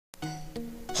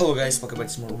Hello guys, welcome back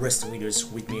to more wrestling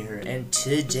videos with me here, and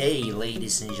today,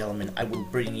 ladies and gentlemen, I will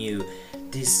bring you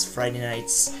this Friday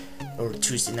night's or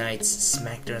Tuesday night's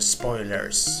SmackDown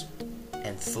spoilers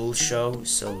and full show.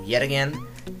 So yet again,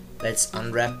 let's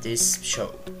unwrap this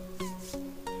show.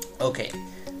 Okay,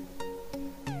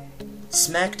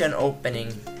 SmackDown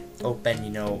opened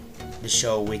the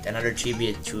show with another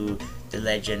tribute to the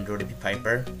legend Roddy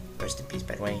Piper. Rest in peace,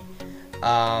 by the way.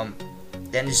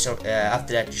 Then the show,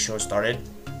 after that, the show started.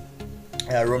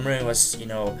 Roman Reigns was, in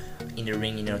the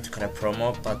ring, to cut a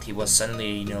promo, but he was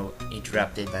suddenly,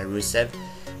 interrupted by Rusev.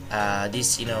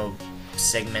 This,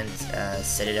 segment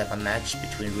set it up a match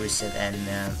between Rusev and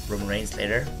Roman Reigns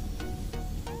later.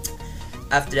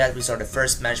 After that, we saw the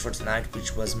first match for tonight,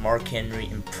 which was Mark Henry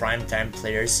and Primetime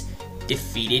Players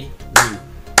defeated New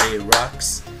Day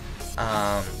Rocks,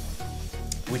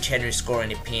 which Henry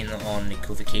scored a pin on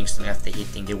Kofi Kingston after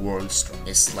hitting the World's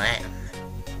Strongest Slam.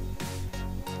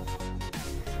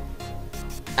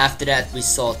 After that, we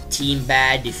saw Team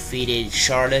Bad defeated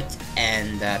Charlotte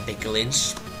and Becky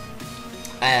Lynch.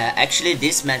 Actually,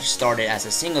 this match started as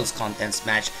a singles contest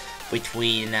match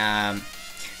between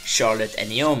Charlotte and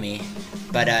Naomi,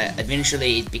 but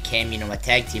eventually it became, a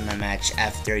tag team match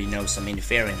after, some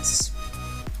interference.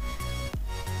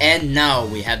 And now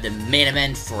we have the main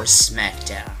event for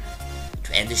SmackDown.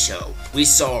 To end the show, we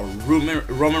saw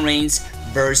Roman Reigns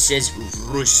versus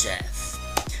Rusev.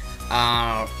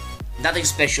 Nothing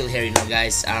special here,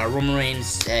 guys. Roman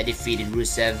Reigns defeated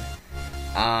Rusev.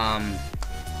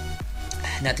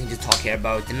 Nothing to talk here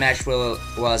about. The match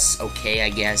was okay, I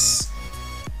guess.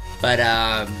 But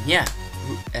yeah,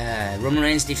 Roman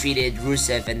Reigns defeated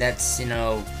Rusev, and that's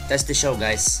the show,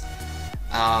 guys.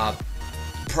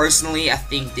 Personally, I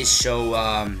think this show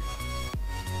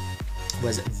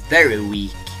was very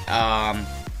weak.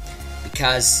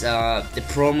 Because the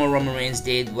promo Roman Reigns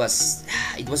did was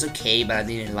okay, but I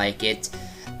didn't like it.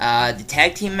 The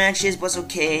tag team matches was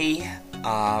okay,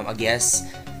 I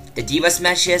guess. The Divas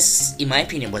matches, in my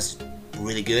opinion, was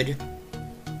really good.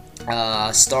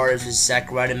 Stars vs.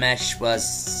 Zack Ryder match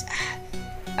was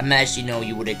a match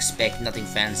you would expect, nothing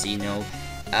fancy.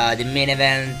 The main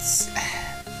event,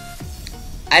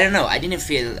 I don't know. I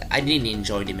didn't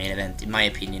enjoy the main event, in my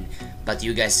opinion. But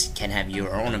you guys can have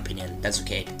your own opinion. That's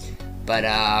okay. But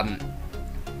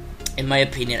in my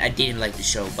opinion, I didn't like the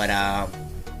show. But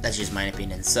that's just my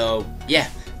opinion. So yeah,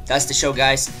 that's the show,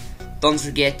 guys. Don't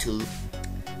forget to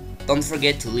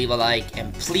leave a like,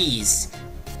 and please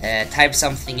type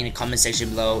something in the comment section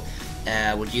below.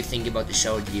 What do you think about the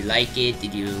show? Did you like it?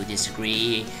 Did you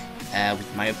disagree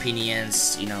with my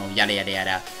opinions? Yada yada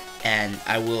yada. And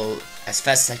I will, as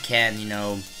fast as I can,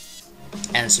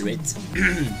 answer it.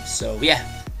 So yeah,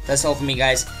 that's all for me,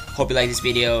 guys. Hope you like this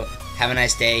video. Have a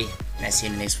nice day, and I'll see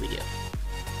you in the next video.